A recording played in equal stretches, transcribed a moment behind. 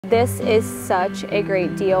This is such a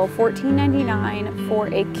great deal. $14.99 for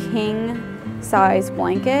a king size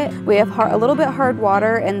blanket. We have a little bit hard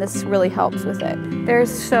water, and this really helps with it.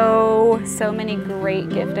 There's so many great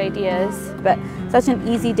gift ideas, but such an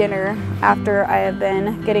easy dinner after I have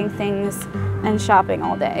been getting things and shopping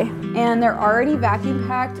all day. And they're already vacuum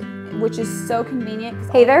packed, which is so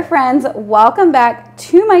convenient. Hey there friends, welcome back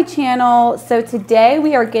to my channel. So today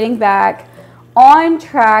we are getting back on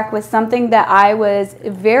track with something that I was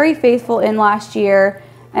very faithful in last year,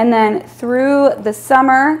 and then through the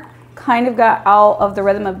summer kind of got out of the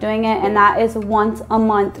rhythm of doing it, and that is once a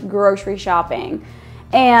month grocery shopping.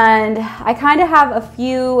 And I kind of have a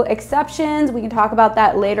few exceptions. We can talk about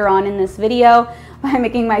that later on in this video. I'm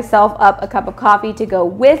making myself up a cup of coffee to go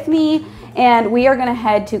with me, and we are gonna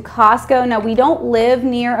head to Costco. Now, we don't live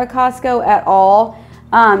near a Costco at all,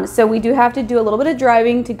 so we do have to do a little bit of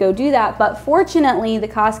driving to go do that. But fortunately, the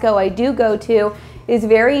Costco I do go to is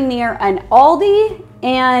very near an Aldi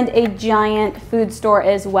and a Giant food store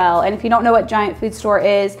as well. And if you don't know what Giant food store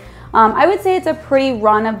is, I would say it's a pretty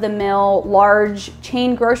run-of-the-mill large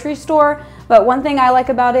chain grocery store. But one thing I like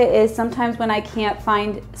about it is sometimes when I can't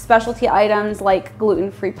find specialty items like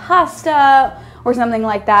gluten-free pasta or something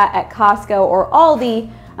like that at Costco or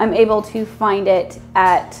Aldi, I'm able to find it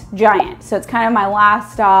at Giant. So it's kind of my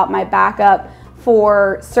last stop, my backup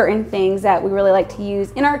for certain things that we really like to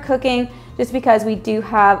use in our cooking, just because we do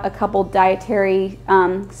have a couple dietary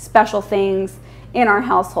special things in our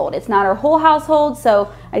household. It's not our whole household,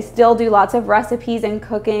 so I still do lots of recipes and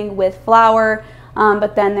cooking with flour,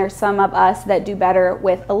 but then there's some of us that do better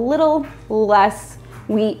with a little less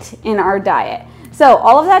wheat in our diet. So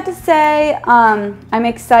all of that to say, I'm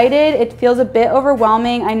excited. It feels a bit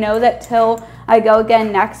overwhelming. I know that till I go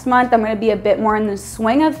again next month, I'm gonna be a bit more in the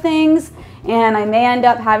swing of things, and I may end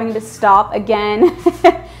up having to stop again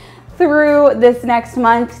through this next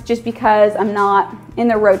month just because I'm not in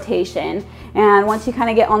the rotation. And once you kind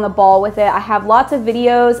of get on the ball with it, I have lots of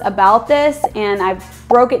videos about this, and I've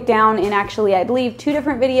broke it down in actually, I believe, 2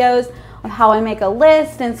 different videos of how I make a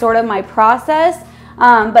list and sort of my process.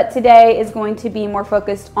 But today is going to be more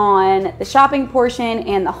focused on the shopping portion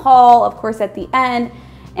and the haul, of course, at the end,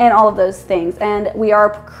 and all of those things. And we are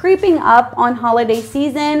creeping up on holiday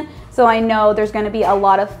season, so I know there's going to be a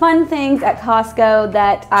lot of fun things at Costco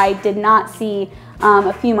that I did not see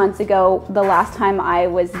a few months ago the last time I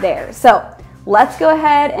was there. So let's go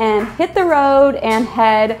ahead and hit the road and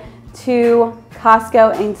head to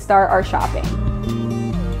Costco and start our shopping.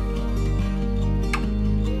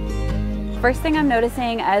 First thing I'm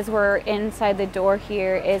noticing as we're inside the door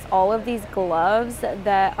here is all of these gloves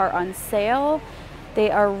that are on sale. They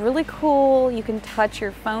are really cool. You can touch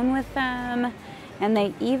your phone with them, and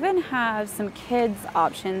they even have some kids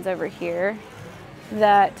options over here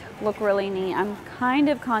that look really neat. I'm kind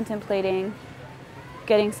of contemplating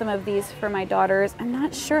getting some of these for my daughters. I'm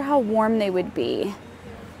not sure how warm they would be,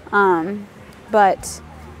 but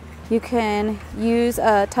you can use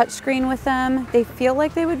a touchscreen with them. They feel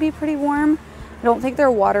like they would be pretty warm. I don't think they're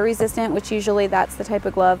water resistant, which usually that's the type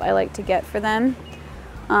of glove I like to get for them.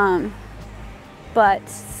 But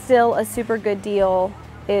still a super good deal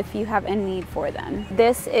if you have a need for them.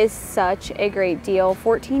 This is such a great deal.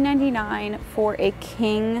 $14.99 for a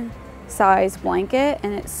king size blanket,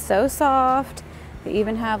 and it's so soft. They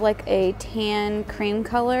even have like a tan cream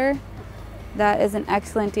color. That is an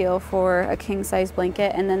excellent deal for a king size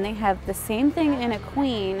blanket. And then they have the same thing in a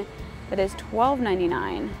queen that is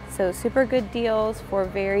 $12.99. So super good deals for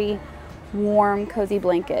very warm, cozy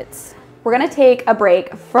blankets. We're gonna take a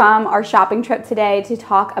break from our shopping trip today to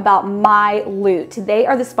talk about My Loot. They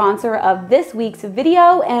are the sponsor of this week's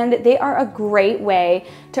video, and they are a great way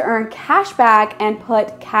to earn cash back and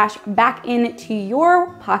put cash back into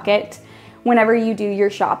your pocket whenever you do your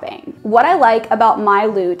shopping. What I like about My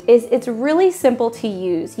Loot is it's really simple to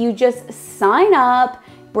use. You just sign up,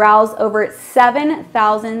 browse over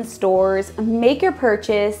 7,000 stores, make your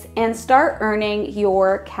purchase, and start earning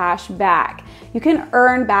your cash back. You can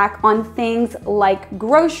earn back on things like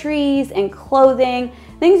groceries and clothing,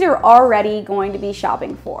 things you're already going to be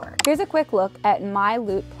shopping for. Here's a quick look at My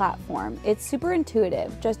Loot platform. It's super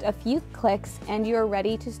intuitive, just a few clicks and you're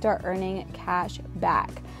ready to start earning cash back.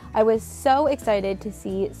 I was so excited to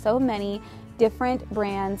see so many different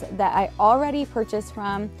brands that I already purchased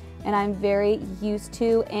from and I'm very used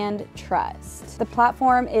to and trust. The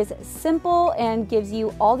platform is simple and gives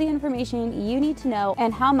you all the information you need to know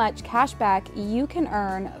and how much cash back you can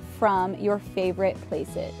earn from your favorite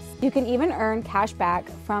places. You can even earn cash back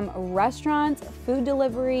from restaurants, food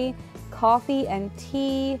delivery, coffee and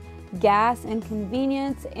tea, gas and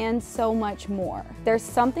convenience, and so much more. There's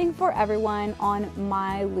something for everyone on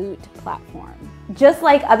my Loot platform. Just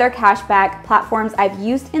like other cashback platforms I've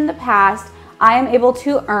used in the past, I am able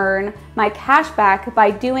to earn my cash back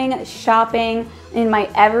by doing shopping in my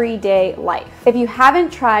everyday life. If you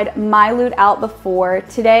haven't tried My Loot out before,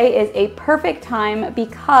 today is a perfect time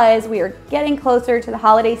because we are getting closer to the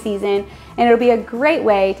holiday season, and it'll be a great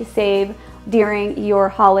way to save during your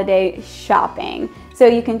holiday shopping. So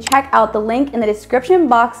you can check out the link in the description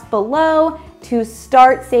box below to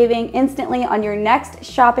start saving instantly on your next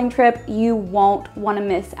shopping trip. You won't want to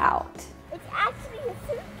miss out.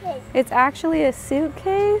 It's actually a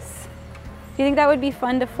suitcase? Do you think that would be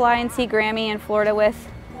fun to fly and see Grammy in Florida with?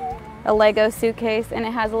 A Lego suitcase, and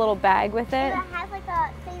it has a little bag with it? And it has like a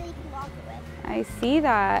thing that you can lock it with. I see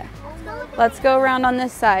that. Let's go around on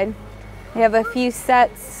this side. We have a few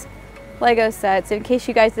sets, Lego sets. In case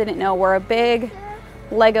you guys didn't know, we're a big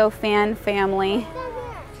Lego fan family.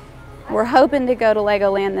 We're hoping to go to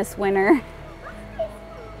Legoland this winter.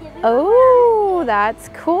 Oh, that's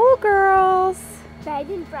cool, girls. Bed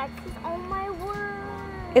and breakfast, oh my word.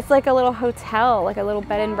 It's like a little hotel, like a little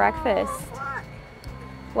bed and breakfast.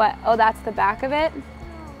 What? Oh, that's the back of it?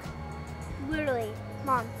 Literally,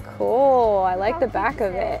 Mom. Cool, I like the back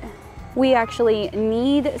of it. We actually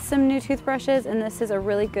need some new toothbrushes, and this is a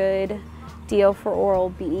really good deal for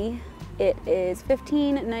Oral-B. It is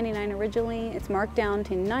 $15.99 originally. It's marked down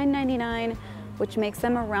to $9.99, which makes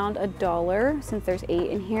them around $1 since there's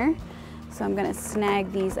 8 in here. So I'm gonna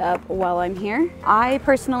snag these up while I'm here. I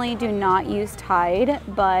personally do not use Tide,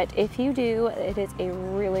 but if you do, it is a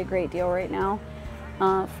really great deal right now.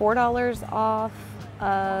 $4 off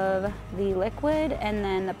of the liquid, and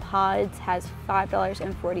then the pods has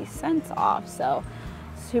 $5.40 off. So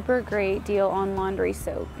super great deal on laundry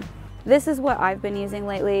soap. This is what I've been using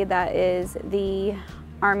lately. That is the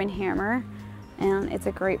Arm & Hammer, and it's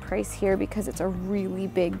a great price here because it's a really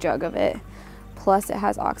big jug of it. Plus it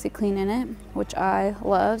has OxyClean in it, which I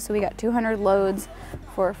love. So we got 200 loads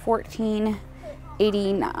for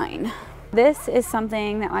 $14.89. This is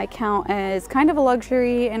something that I count as kind of a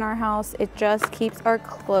luxury in our house. It just keeps our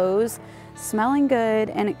clothes smelling good,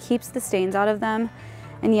 and it keeps the stains out of them.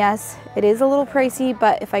 And yes, it is a little pricey,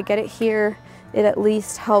 but if I get it here, it at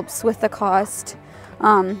least helps with the cost.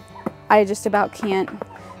 I just about can't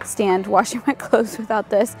stand washing my clothes without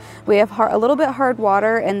this. We have a little bit hard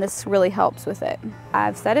water, and this really helps with it.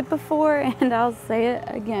 I've said it before and I'll say it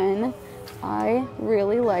again. I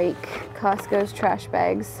really like Costco's trash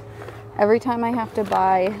bags. Every time I have to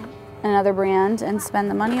buy another brand and spend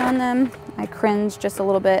the money on them, I cringe just a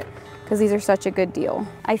little bit because these are such a good deal.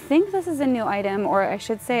 I think this is a new item, or I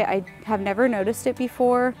should say I have never noticed it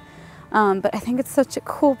before, but I think it's such a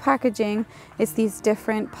cool packaging. It's these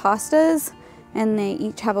different pastas, and they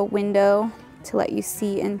each have a window to let you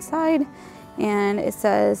see inside, and it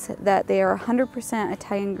says that they are 100%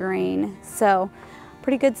 Italian grain, so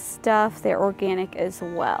pretty good stuff. They're organic as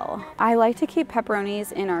well. I like to keep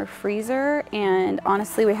pepperonis in our freezer, and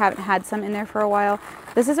honestly we haven't had some in there for a while.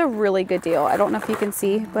 This is a really good deal. I don't know if you can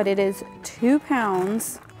see, but it is 2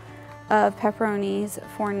 pounds of pepperonis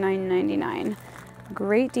for $9.99.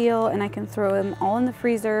 Great deal, and I can throw them all in the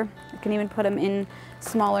freezer. I can even put them in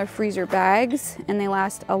smaller freezer bags, and they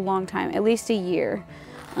last a long time, at least a year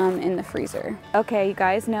in the freezer. Okay, you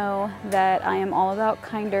guys know that I am all about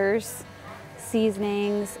Kinder's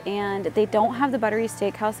seasonings, and they don't have the buttery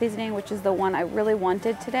steakhouse seasoning, which is the one I really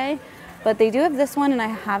wanted today, but they do have this one, and I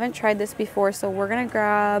haven't tried this before, so we're gonna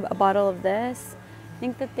grab a bottle of this. I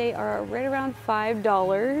think that they are right around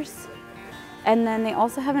 $5. And then they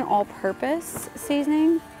also have an all-purpose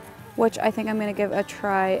seasoning, which I think I'm gonna give a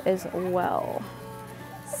try as well.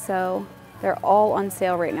 So they're all on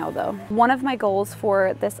sale right now though. One of my goals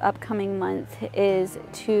for this upcoming month is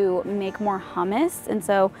to make more hummus, and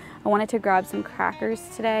so I wanted to grab some crackers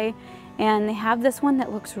today, and they have this one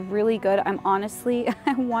that looks really good. I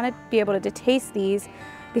want to be able to taste these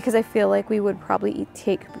because I feel like we would probably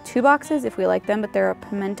take 2 boxes if we like them, but they're a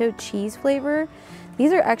pimento cheese flavor.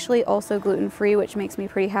 These are actually also gluten-free, which makes me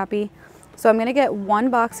pretty happy. So I'm gonna get 1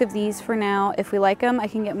 box of these for now. If we like them, I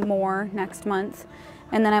can get more next month.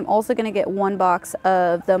 And then I'm also gonna get 1 box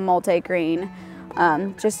of the multi-grain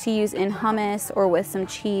just to use in hummus or with some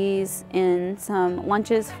cheese in some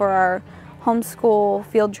lunches for our homeschool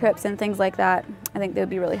field trips and things like that. I think they would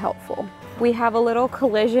be really helpful. We have a little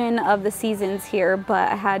collision of the seasons here, but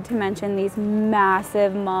I had to mention these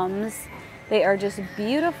massive mums. They are just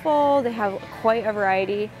beautiful. They have quite a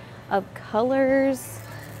variety of colors,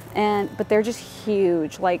 but they're just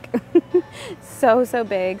huge, like so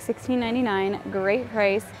big. $16.99, great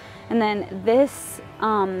price. And then this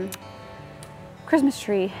Christmas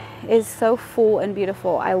tree is so full and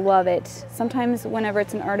beautiful. I love it. Sometimes whenever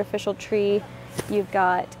it's an artificial tree, you've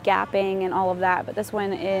got gapping and all of that, but this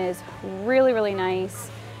one is really, really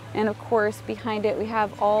nice. And of course, behind it, we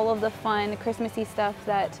have all of the fun Christmassy stuff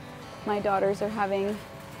that my daughters are having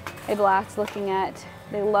a blast looking at.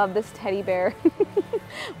 They love this teddy bear.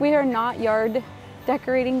 We are not yard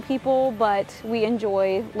decorating people, but we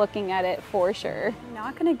enjoy looking at it for sure. I'm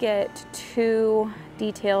not gonna get too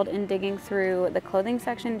detailed in digging through the clothing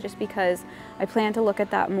section just because I plan to look at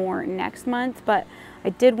that more next month, but I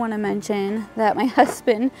did want to mention that my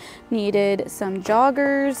husband needed some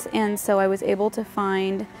joggers, and so I was able to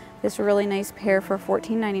find this really nice pair for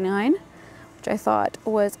 $14.99, which I thought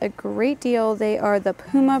was a great deal. They are the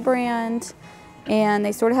Puma brand, and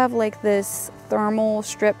they sort of have like this thermal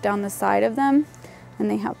strip down the side of them, and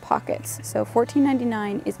they have pockets. So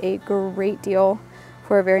 $14.99 is a great deal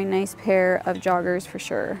for a very nice pair of joggers for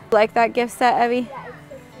sure. Like that gift set, Evie? Yeah, it's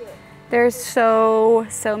so cute. There's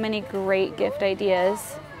so many great gift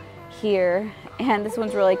ideas here, and this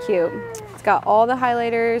one's really cute. It's got all the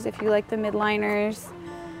highlighters if you like the midliners,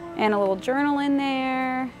 and a little journal in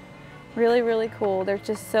there. Really, really cool. There's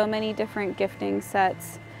just so many different gifting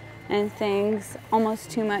sets and things, almost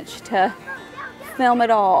too much to film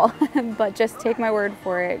it all, but just take my word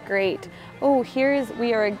for it. Great. Oh,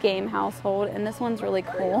 we are a game household, and this one's really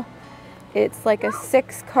cool. It's like a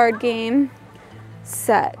 6-card game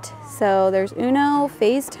set. So there's Uno,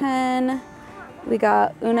 Phase 10, we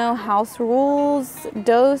got Uno House Rules,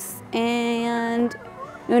 Dos, and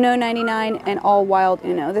Uno 99, and All Wild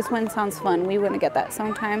Uno. This one sounds fun. We want to get that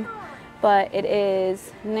sometime, but it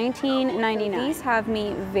is $19.99. These have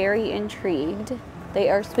me very intrigued. They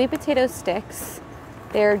are sweet potato sticks.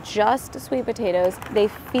 They're just sweet potatoes. They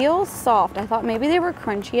feel soft. I thought maybe they were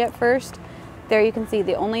crunchy at first. There you can see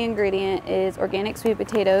the only ingredient is organic sweet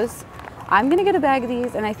potatoes. I'm gonna get a bag of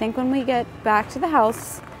these, and I think when we get back to the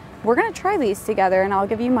house, we're gonna try these together and I'll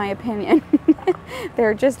give you my opinion.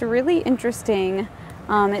 They're just really interesting.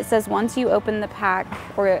 It says once you open the pack,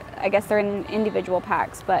 or I guess they're in individual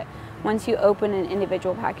packs, but once you open an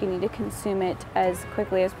individual pack, you need to consume it as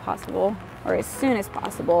quickly as possible, or as soon as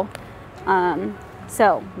possible.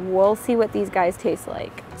 So we'll see what these guys taste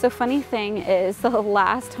like. So funny thing is, the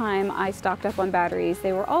last time I stocked up on batteries,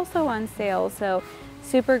 they were also on sale. So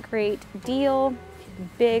super great deal,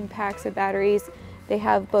 big packs of batteries. They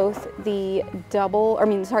have both the the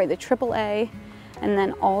AAA, and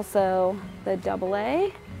then also the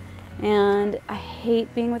AA. And I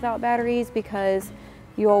hate being without batteries because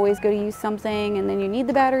you always go to use something and then you need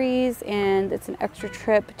the batteries, and it's an extra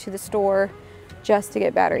trip to the store just to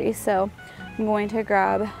get batteries. So I'm going to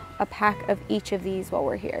grab a pack of each of these while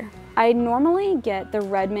we're here. I normally get the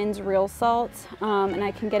Redmond's Real Salt, and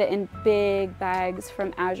I can get it in big bags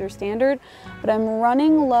from Azure Standard, but I'm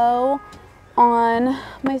running low on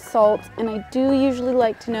my salt, and I do usually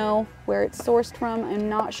like to know where it's sourced from. I'm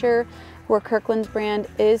not sure where Kirkland's brand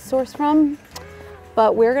is sourced from,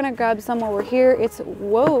 but we're gonna grab some while we're here. It's,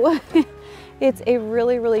 whoa, it's a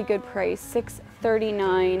really, really good price,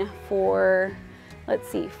 $6.39 for, let's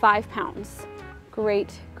see, 5 pounds.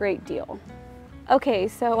 Great, great deal. Okay,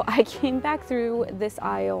 so I came back through this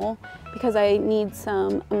aisle because I need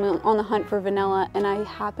some, I'm on the hunt for vanilla, and I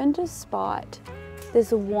happened to spot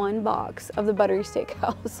this one box of the buttery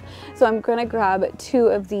steakhouse. So I'm gonna grab 2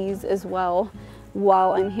 of these as well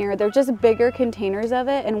while I'm here. They're just bigger containers of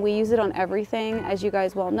it, and we use it on everything, as you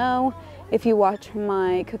guys well know if you watch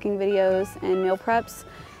my cooking videos and meal preps.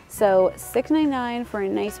 So $6.99 for a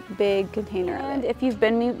nice big container of it. And if you've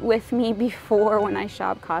been with me before when I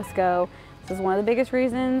shop Costco, this is one of the biggest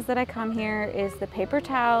reasons that I come here is the paper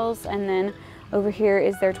towels, and then over here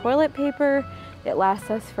is their toilet paper. It lasts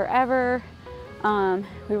us forever.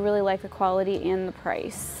 We really like the quality and the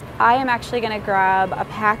price. I am actually gonna grab a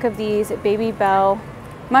pack of these Baby Bell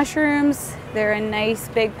mushrooms. They're a nice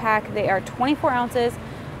big pack. They are 24 ounces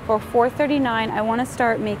for $4.39. I wanna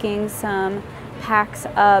start making some packs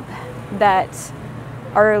up that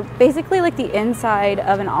are basically like the inside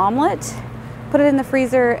of an omelet. Put it in the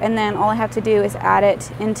freezer, and then all I have to do is add it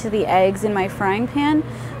into the eggs in my frying pan.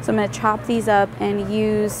 So I'm gonna chop these up and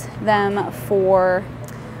use them for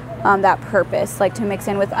that purpose, like to mix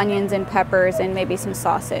in with onions and peppers and maybe some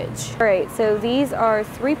sausage. All right, so these are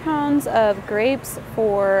 3 pounds of grapes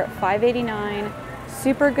for $5.89.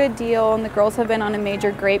 Super good deal, and the girls have been on a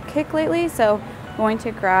major grape kick lately, so I'm going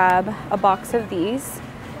to grab a box of these.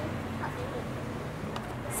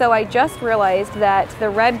 So I just realized that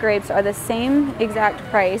the red grapes are the same exact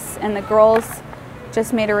price, and the girls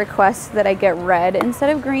just made a request that I get red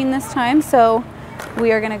instead of green this time, so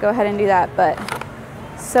we are gonna go ahead and do that. But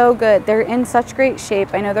So good. They're in such great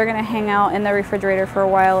shape. I know they're gonna hang out in the refrigerator for a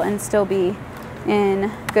while and still be in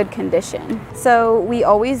good condition. So we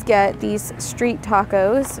always get these street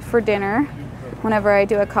tacos for dinner whenever I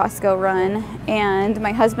do a Costco run. And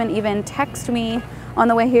my husband even texted me on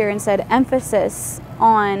the way here and said, emphasis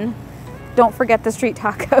on don't forget the street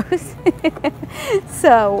tacos.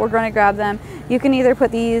 So we're going to grab them. You can either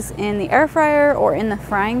put these in the air fryer or in the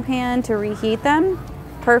frying pan to reheat them.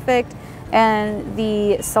 Perfect. And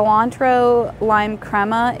the cilantro lime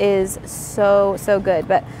crema is so good,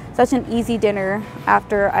 but such an easy dinner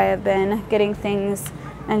after I have been getting things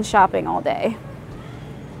and shopping all day.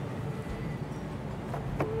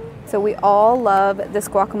 So we all love this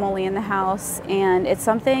guacamole in the house, and it's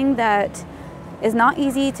something that is not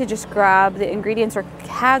easy to just grab the ingredients or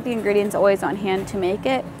have the ingredients always on hand to make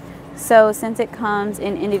it. So since it comes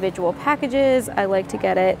in individual packages, I like to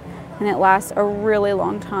get it, and it lasts a really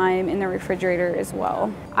long time in the refrigerator as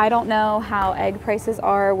well. I don't know how egg prices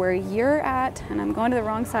are where you're at, and I'm going to the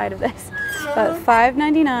wrong side of this, but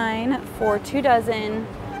 $5.99 for 2 dozen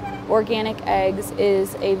organic eggs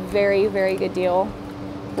is a very good deal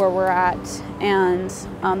where we're at, and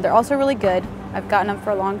they're also really good. I've gotten them for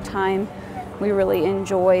a long time. We really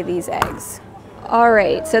enjoy these eggs. All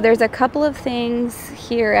right, so there's a couple of things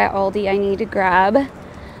here at Aldi I need to grab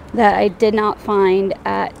that I did not find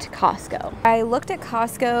at Costco. I looked at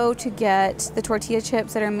Costco to get the tortilla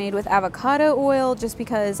chips that are made with avocado oil, just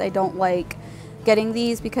because I don't like getting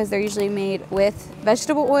these because they're usually made with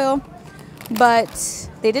vegetable oil, but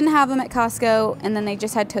they didn't have them at Costco, and then they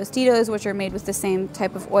just had Tostitos, which are made with the same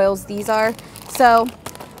type of oils these are. So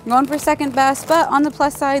I'm going for second best, but on the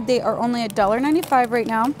plus side, they are only $1.95 right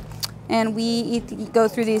now. And we go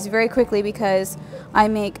through these very quickly because I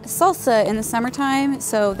make salsa in the summertime.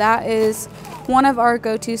 So that is one of our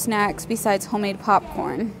go-to snacks besides homemade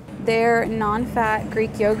popcorn. Their non-fat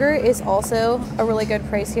Greek yogurt is also a really good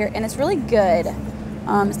price here, and it's really good.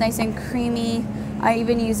 It's nice and creamy. I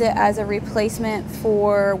even use it as a replacement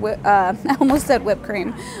for, I almost said whipped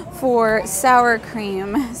cream, for sour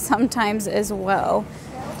cream sometimes as well.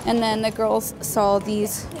 And then the girls saw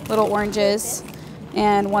these little oranges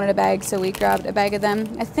and wanted a bag, so we grabbed a bag of them.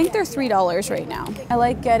 I think they're $3 right now. I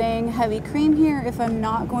like getting heavy cream here if I'm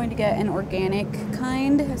not going to get an organic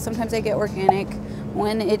kind. Sometimes I get organic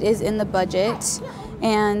when it is in the budget,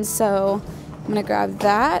 and so I'm gonna grab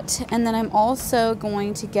that. And then I'm also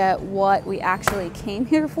going to get what we actually came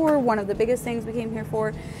here for, one of the biggest things we came here for,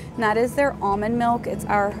 and that is their almond milk. It's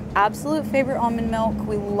our absolute favorite almond milk.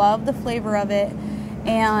 We love the flavor of it,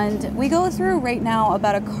 and we go through right now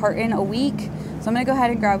about a carton a week. So I'm gonna go ahead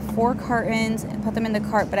and grab 4 cartons and put them in the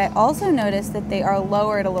cart, but I also noticed that they are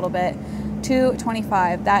lowered a little bit to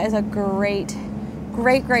 $25. That is a great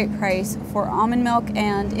price for almond milk,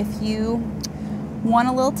 and if you want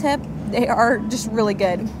a little tip, they are just really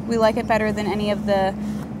good. We like it better than any of the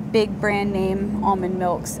big brand name almond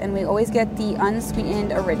milks, and we always get the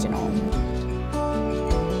unsweetened original.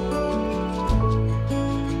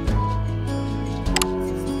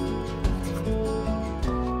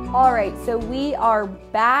 All right, so we are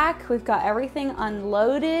back. We've got everything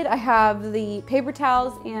unloaded. I have the paper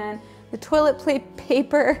towels and the toilet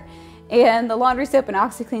paper and the laundry soap and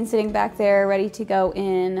OxyClean sitting back there ready to go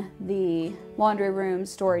in the laundry room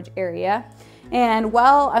storage area. And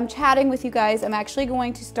while I'm chatting with you guys, I'm actually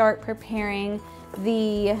going to start preparing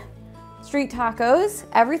the street tacos.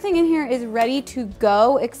 Everything in here is ready to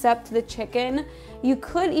go except the chicken. You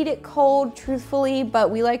could eat it cold, truthfully,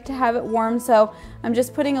 but we like to have it warm, so I'm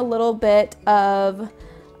just putting a little bit of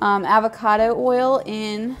avocado oil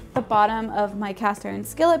in the bottom of my cast iron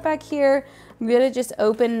skillet back here. I'm gonna just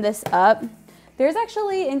open this up. There's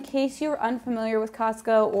actually, in case you're unfamiliar with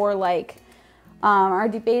Costco or like are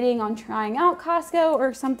debating on trying out Costco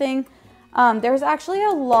or something, there's actually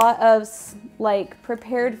a lot of like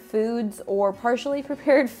prepared foods or partially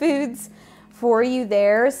prepared foods for you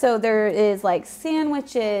there. So there is like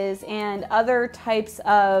sandwiches and other types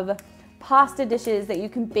of pasta dishes that you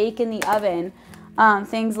can bake in the oven.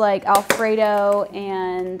 Things like Alfredo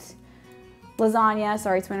and lasagna.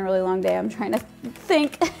 Sorry, it's been a really long day. I'm trying to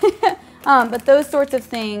think. But those sorts of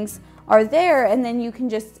things are there, and then you can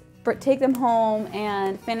just take them home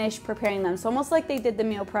and finish preparing them. So almost like they did the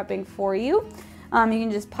meal prepping for you. You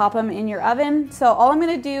can just pop them in your oven. So all I'm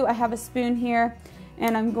gonna do, I have a spoon here,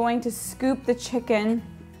 and I'm going to scoop the chicken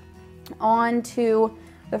onto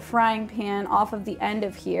the frying pan off of the end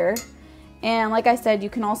of here. And like I said, you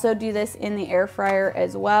can also do this in the air fryer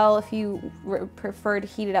as well if you prefer to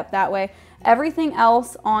heat it up that way. Everything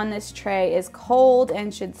else on this tray is cold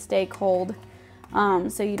and should stay cold.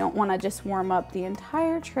 So you don't want to just warm up the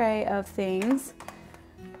entire tray of things.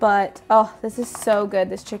 But, oh, this is so good.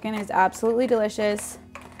 This chicken is absolutely delicious.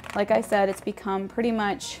 Like I said, it's become pretty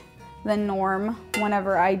much the norm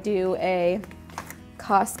whenever I do a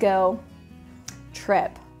Costco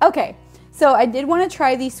trip. Okay, so I did want to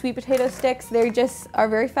try these sweet potato sticks. They just are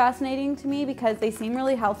very fascinating to me because they seem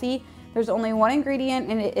really healthy. There's only one ingredient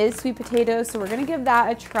and it is sweet potatoes, so we're gonna give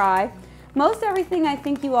that a try. Most everything I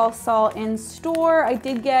think you all saw in store. I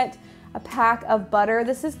did get a pack of butter.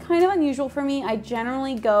 This is kind of unusual for me. I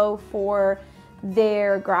generally go for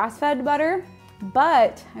their grass-fed butter,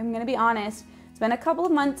 but I'm gonna be honest, it's been a couple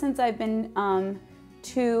of months since I've been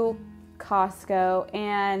to Costco,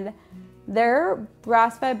 and their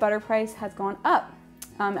grass-fed butter price has gone up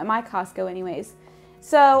at my Costco anyways.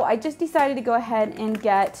 So I just decided to go ahead and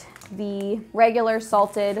get the regular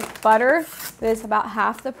salted butter. It is about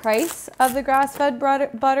half the price of the grass-fed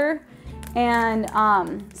butter. And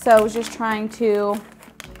so I was just trying to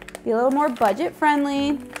be a little more budget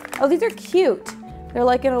friendly. Oh, these are cute. They're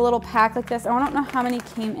like in a little pack like this. I don't know how many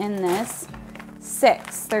came in this.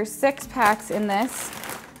 6. There's 6 packs in this.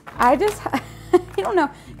 I don't know,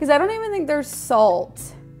 because I don't even think there's salt.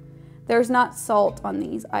 There's not salt on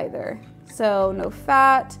these either. So no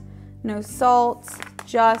fat, no salt,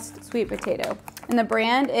 just sweet potato. And the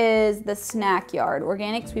brand is the Snack Yard,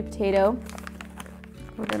 organic sweet potato.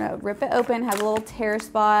 We're gonna rip it open, has a little tear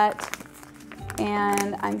spot,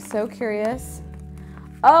 and I'm so curious.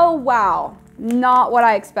 Oh wow, not what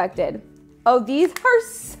I expected. Oh, these are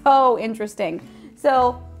so interesting.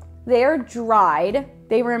 So they're dried.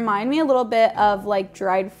 They remind me a little bit of like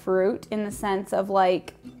dried fruit in the sense of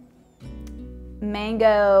like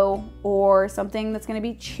mango or something that's gonna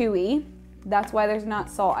be chewy. That's why there's not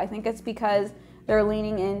salt. I think it's because they're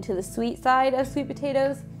leaning into the sweet side of sweet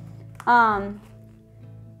potatoes.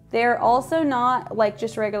 They're also not like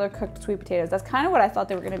just regular cooked sweet potatoes. That's kind of what I thought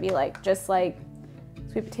they were gonna be like, just like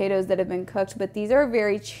sweet potatoes that have been cooked, but these are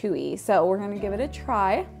very chewy. So we're gonna give it a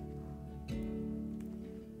try.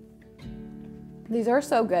 These are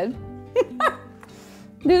so good.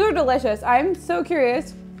 These are delicious. I'm so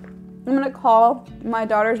curious. I'm gonna call, my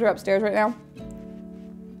daughters are upstairs right now.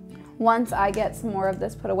 Once I get some more of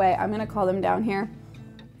this put away, I'm gonna call them down here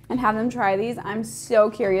and have them try these. I'm so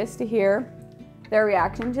curious to hear their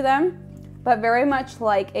reaction to them, but very much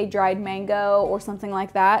like a dried mango or something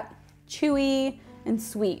like that. Chewy and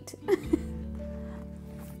sweet.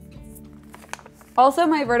 Also,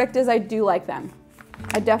 my verdict is I do like them.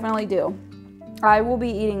 I definitely do. I will be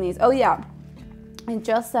eating these. Oh yeah, it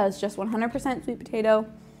just says just 100% sweet potato.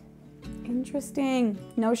 Interesting.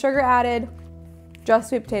 No sugar added, just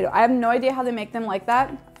sweet potato. I have no idea how they make them like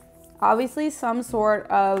that. Obviously some sort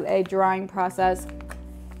of a drying process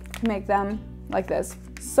to make them like this.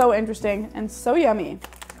 So interesting and so yummy.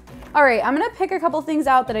 All right, I'm gonna pick a couple things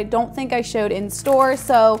out that I don't think I showed in store.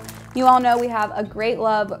 So you all know we have a great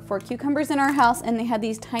love for cucumbers in our house, and they had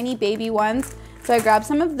these tiny baby ones. So I grabbed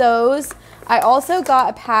some of those. I also got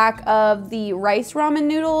a pack of the rice ramen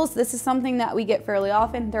noodles. This is something that we get fairly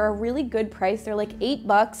often. They're a really good price. They're like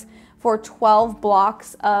 $8 for 12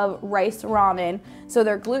 blocks of rice ramen. So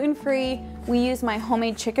they're gluten-free. We use my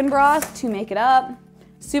homemade chicken broth to make it up.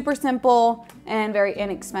 Super simple and very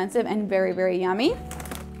inexpensive and very, very yummy.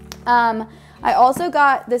 I also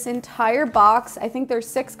got this entire box, I think there's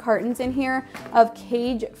 6 cartons in here, of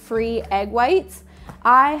cage-free egg whites.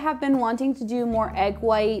 I have been wanting to do more egg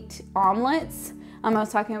white omelets. I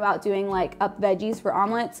was talking about doing like up veggies for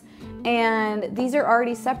omelets, and these are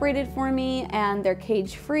already separated for me, and they're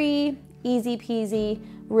cage-free, easy peasy,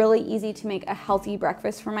 really easy to make a healthy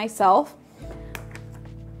breakfast for myself.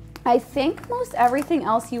 I think most everything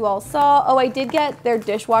else you all saw. Oh, I did get their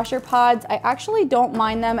dishwasher pods. I actually don't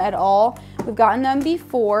mind them at all. We've gotten them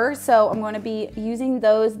before, so I'm going to be using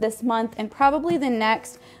those this month and probably the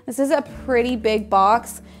next. This is a pretty big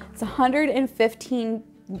box. It's 115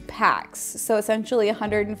 packs, so essentially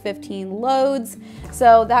 115 loads.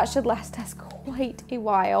 So that should last us quite a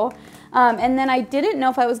while. And then I didn't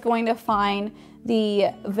know if I was going to find the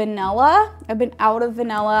vanilla. I've been out of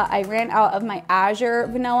vanilla. I ran out of my Azure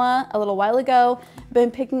vanilla a little while ago. Been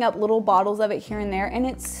picking up little bottles of it here and there, and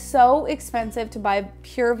it's so expensive to buy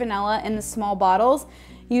pure vanilla in the small bottles.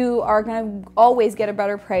 You are gonna always get a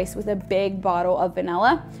better price with a big bottle of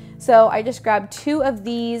vanilla. So I just grabbed 2 of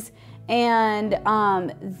these, and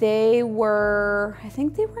they were, I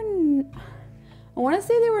think they were, I wanna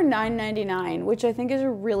say they were $9.99, which I think is a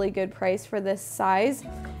really good price for this size.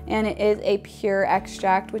 And it is a pure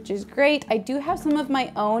extract, which is great. I do have some of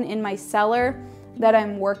my own in my cellar that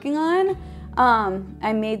I'm working on.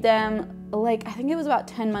 I made them like, I think it was about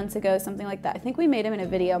 10 months ago, something like that. I think we made them in a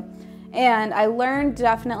video. And I learned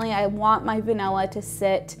definitely I want my vanilla to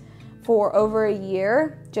sit for over a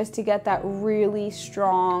year just to get that really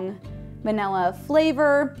strong vanilla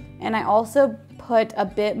flavor. And I also put a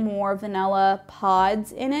bit more vanilla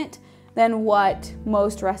pods in it than what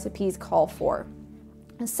most recipes call for.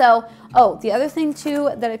 So, oh, the other thing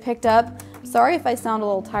too that I picked up, sorry if I sound a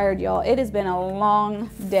little tired, y'all. It has been a long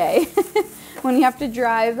day. When you have to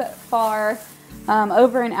drive far,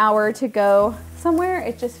 over an hour to go somewhere,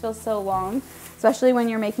 it just feels so long, especially when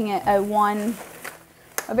you're making it a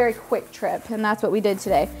very quick trip, and that's what we did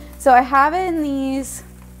today. So I have it in these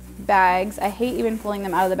bags. I hate even pulling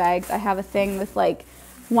them out of the bags. I have a thing with like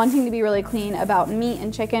wanting to be really clean about meat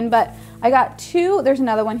and chicken, but I got two, there's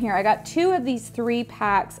another one here. I got 2 of these 3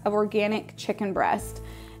 packs of organic chicken breast.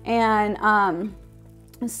 And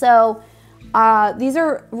so these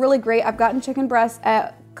are really great. I've gotten chicken breasts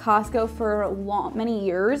at Costco for many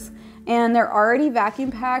years, and they're already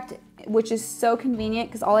vacuum packed, which is so convenient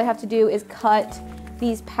because all I have to do is cut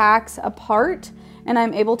these packs apart, and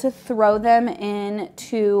I'm able to throw them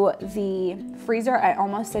into the freezer. I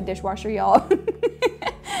almost said dishwasher, y'all.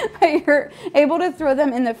 But you're able to throw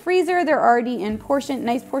them in the freezer. They're already in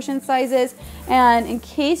nice portion sizes. And in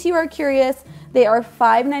case you are curious, they are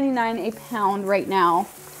 $5.99 a pound right now.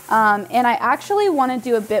 And I actually want to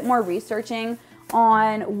do a bit more researching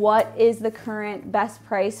on what is the current best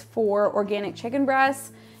price for organic chicken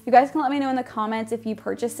breasts. You guys can let me know in the comments if you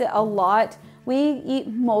purchase it a lot. We eat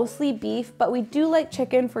mostly beef, but we do like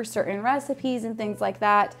chicken for certain recipes and things like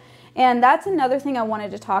that. And that's another thing I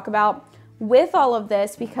wanted to talk about with all of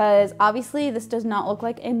this, because obviously this does not look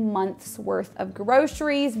like a month's worth of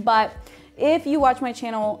groceries, but if you watch my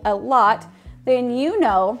channel a lot, then you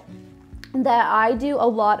know that I do a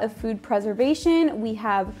lot of food preservation. We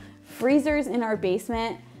have freezers in our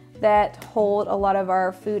basement that hold a lot of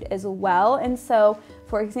our food as well. And so,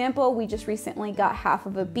 for example, we just recently got half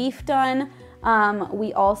of a beef done.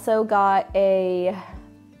 We also got a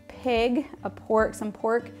pig, some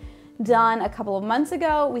pork done a couple of months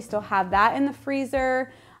ago. We still have that in the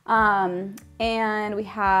freezer. And we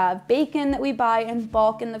have bacon that we buy in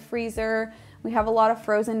bulk in the freezer. We have a lot of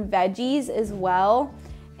frozen veggies as well.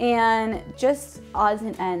 And just odds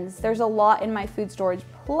and ends. There's a lot in my food storage.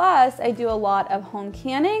 Plus, I do a lot of home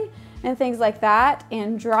canning and things like that,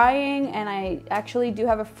 and drying, and I actually do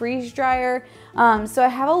have a freeze dryer. So I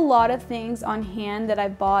have a lot of things on hand that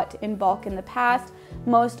I've bought in bulk in the past.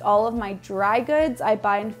 Most all of my dry goods I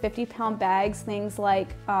buy in 50-pound bags, things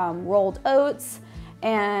like rolled oats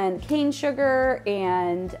and cane sugar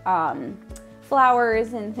and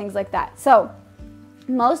flours and things like that. So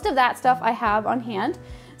most of that stuff I have on hand.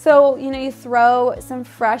 So, you know, you throw some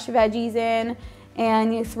fresh veggies in,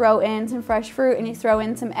 and you throw in some fresh fruit, and you throw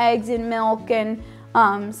in some eggs and milk and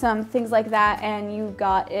some things like that, and you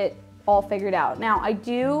got it all figured out. Now, I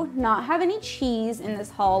do not have any cheese in this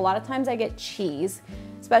haul. A lot of times I get cheese,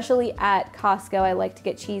 especially at Costco. I like to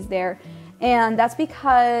get cheese there, and that's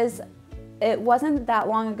because it wasn't that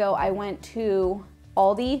long ago I went to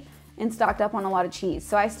Aldi and stocked up on a lot of cheese.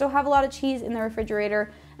 So I still have a lot of cheese in the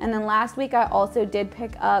refrigerator. And then last week I also did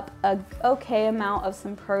pick up a okay amount of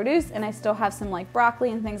some produce, and I still have some like broccoli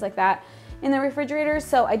and things like that in the refrigerator.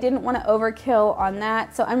 So I didn't want to overkill on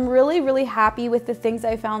that. So I'm really, really happy with the things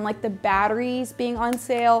I found, like the batteries being on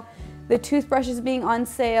sale, the toothbrushes being on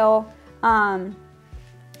sale.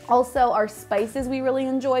 Also our spices we really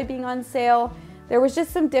enjoy being on sale. There was just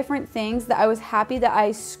some different things that I was happy that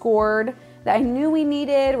I scored, that I knew we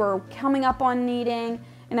needed or coming up on needing,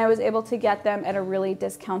 and I was able to get them at a really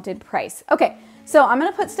discounted price. Okay, so I'm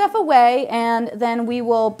gonna put stuff away, and then we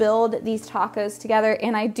will build these tacos together,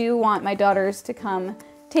 and I do want my daughters to come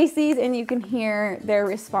taste these, and you can hear their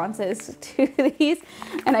responses to these,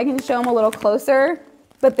 and I can show them a little closer,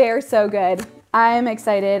 but they're so good. I'm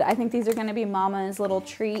excited. I think these are gonna be Mama's little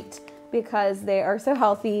treat because they are so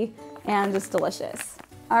healthy and just delicious.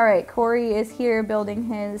 All right, Corey is here building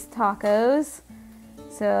his tacos.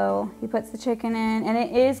 So he puts the chicken in, and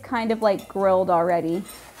it is kind of like grilled already.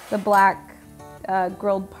 The black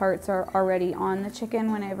grilled parts are already on the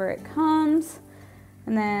chicken whenever it comes.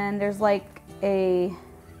 And then there's like a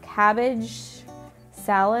cabbage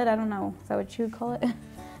salad. I don't know, is that what you would call it?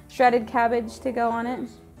 Shredded cabbage to go on it.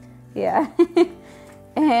 Yeah.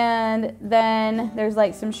 And then there's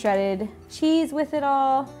like some shredded cheese with it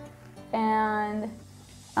all. And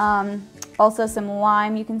also some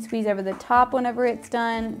lime you can squeeze over the top whenever it's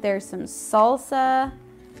done. There's some salsa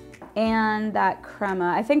and that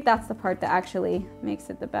crema. I think that's the part that actually makes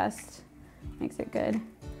it the best, makes it good. Do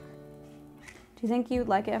you think you'd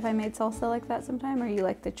like it if I made salsa like that sometime, or you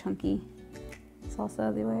like the chunky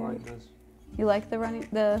salsa the way? I like this. You like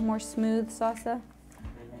the more smooth salsa?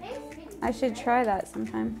 I should try that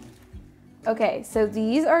sometime. Okay, so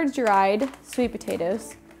these are dried sweet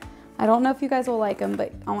potatoes. I don't know if you guys will like them,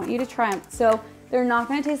 but I want you to try them. So they're not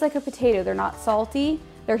gonna taste like a potato. They're not salty,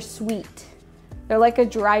 they're sweet. They're like a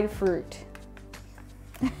dried fruit.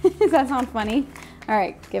 Does that sound funny? All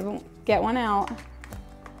right, get one out.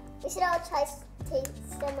 We should all try to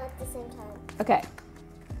taste them at the same time. Okay,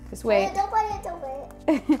 just wait. Oh, don't bite it, don't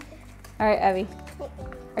bite it. All right, Evie.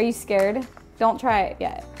 Are you scared? Don't try it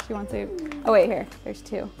yet. She wants to. Oh wait, here. There's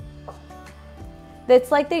two.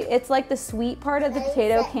 It's like the sweet part of the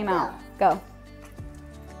potato came out. Go.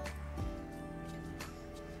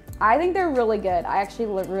 I think they're really good. I actually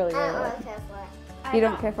really like them. Care for it. You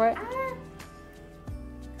don't care for it?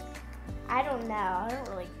 I don't know. I don't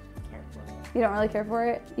really care for it. You don't really care for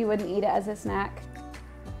it? You wouldn't eat it as a snack?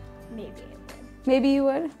 Maybe it would. Maybe you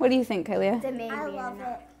would? What do you think, Kalia? I love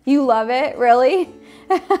it. You love it? Really?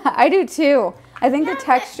 I do too. I think the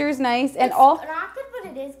texture's nice and all. It's not good,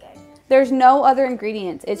 but it is good. There's no other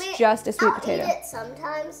ingredients. It's just a sweet potato. I'll eat it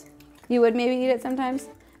sometimes. You would maybe eat it sometimes?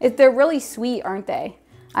 They're really sweet, aren't they?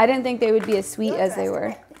 I didn't think they would be as sweet as they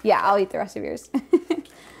were. Yeah, I'll eat the rest of yours.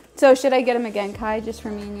 So should I get them again, Kai, just for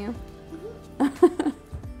me and you?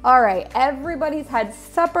 All right, everybody's had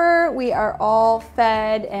supper. We are all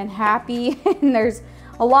fed and happy. And there's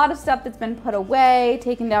a lot of stuff that's been put away,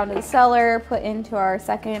 taken down to the cellar, put into our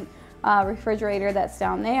second refrigerator that's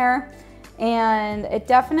down there. And it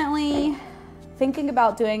definitely, thinking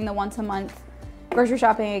about doing the once a month grocery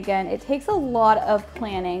shopping again, it takes a lot of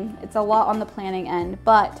planning. It's a lot on the planning end,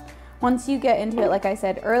 but once you get into it, like I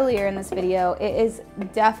said earlier in this video, it is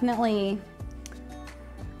definitely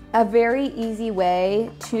a very easy way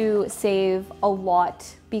to save a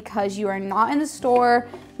lot because you are not in the store,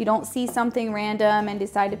 you don't see something random and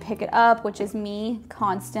decide to pick it up, which is me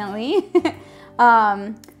constantly.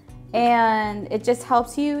 And it just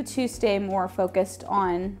helps you to stay more focused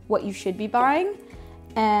on what you should be buying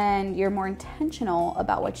and you're more intentional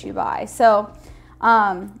about what you buy. So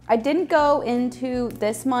I didn't go into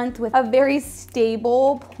this month with a very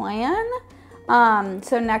stable plan.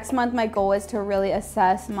 So next month my goal is to really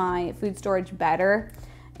assess my food storage better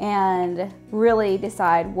and really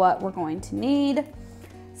decide what we're going to need.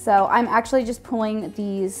 So I'm actually just pulling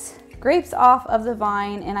these grapes off of the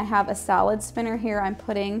vine and I have a salad spinner here I'm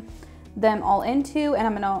putting them all into, and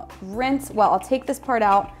I'm gonna rinse, well, I'll take this part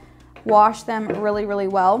out, wash them really, really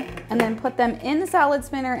well, and then put them in the salad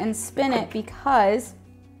spinner and spin it because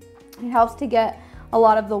it helps to get a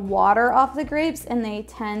lot of the water off the grapes and they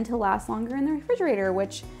tend to last longer in the refrigerator,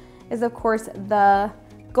 which is of course the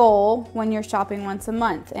goal when you're shopping once a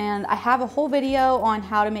month. And I have a whole video on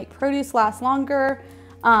how to make produce last longer.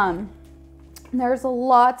 There's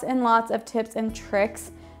lots and lots of tips and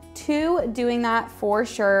tricks to doing that for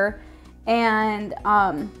sure. And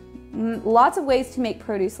lots of ways to make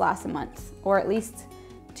produce last a month, or at least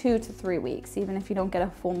 2 to 3 weeks, even if you don't get a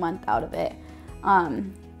full month out of it.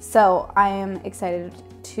 So I am excited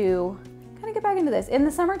to kind of get back into this. In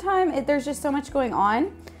the summertime, there's just so much going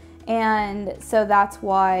on. And so that's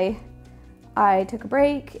why I took a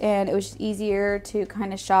break and it was just easier to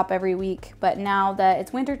kind of shop every week. But now that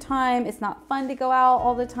it's winter time, it's not fun to go out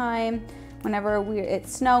all the time whenever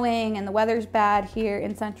it's snowing and the weather's bad here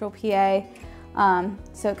in central PA.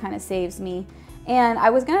 So it kind of saves me. And I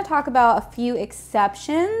was gonna talk about a few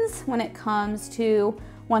exceptions when it comes to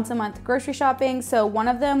once a month grocery shopping. So one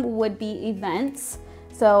of them would be events.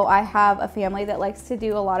 So I have a family that likes to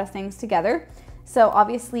do a lot of things together. So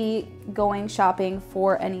obviously going shopping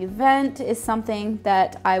for an event is something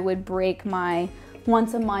that I would break my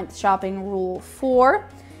once a month shopping rule for.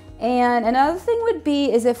 And another thing would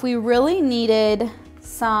be is if we really needed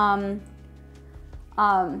some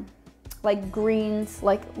like greens,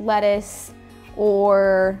 like lettuce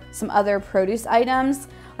or some other produce items.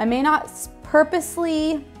 I may not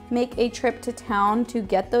purposely make a trip to town to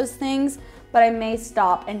get those things, but I may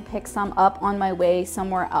stop and pick some up on my way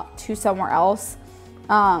somewhere else,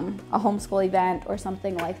 a homeschool event or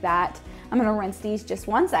something like that. I'm gonna rinse these just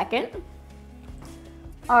 1 second.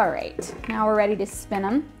 All right, now we're ready to spin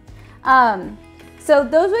them. So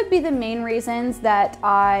those would be the main reasons that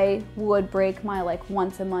I would break my like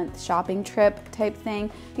once a month shopping trip type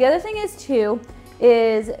thing. The other thing is too,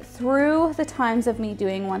 is through the times of me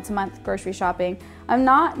doing once a month grocery shopping, I'm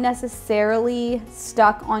not necessarily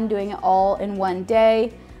stuck on doing it all in one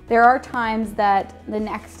day. There are times that the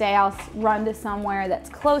next day I'll run to somewhere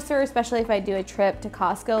that's closer, especially if I do a trip to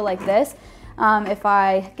Costco like this. If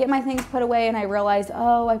I get my things put away and I realize,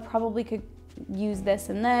 oh, I probably could use this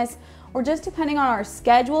and this, or just depending on our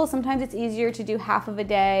schedule, sometimes it's easier to do half of a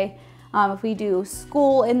day If we do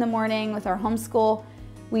school in the morning with our homeschool,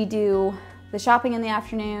 we do the shopping in the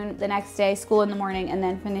afternoon, the next day school in the morning, and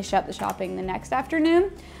then finish up the shopping the next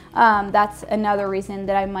afternoon. That's another reason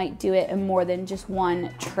that I might do it in more than just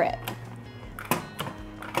one trip.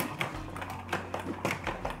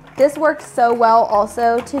 This works so well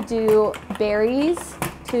also to do berries,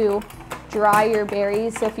 to dry your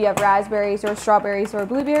berries. So if you have raspberries or strawberries or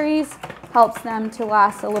blueberries, helps them to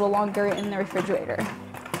last a little longer in the refrigerator.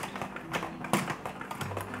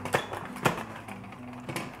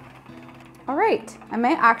 All right, I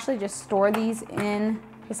may actually just store these in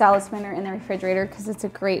the salad spinner in the refrigerator because it's a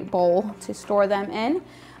great bowl to store them in.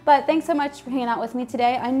 But thanks so much for hanging out with me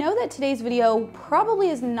today. I know that today's video probably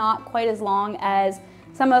is not quite as long as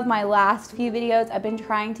some of my last few videos. I've been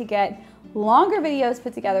trying to get longer videos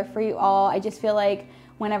put together for you all. I just feel like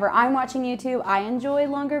whenever I'm watching YouTube, I enjoy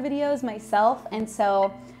longer videos myself, and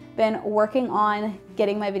so been working on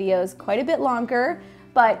getting my videos quite a bit longer.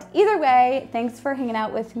 But either way, thanks for hanging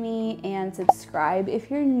out with me, and subscribe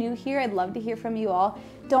if you're new here. I'd love to hear from you all.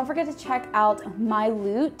 Don't forget to check out my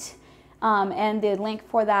loot and the link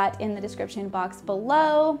for that in the description box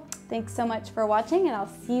below. Thanks so much for watching, and I'll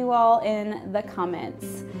see you all in the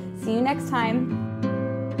comments. See you next time.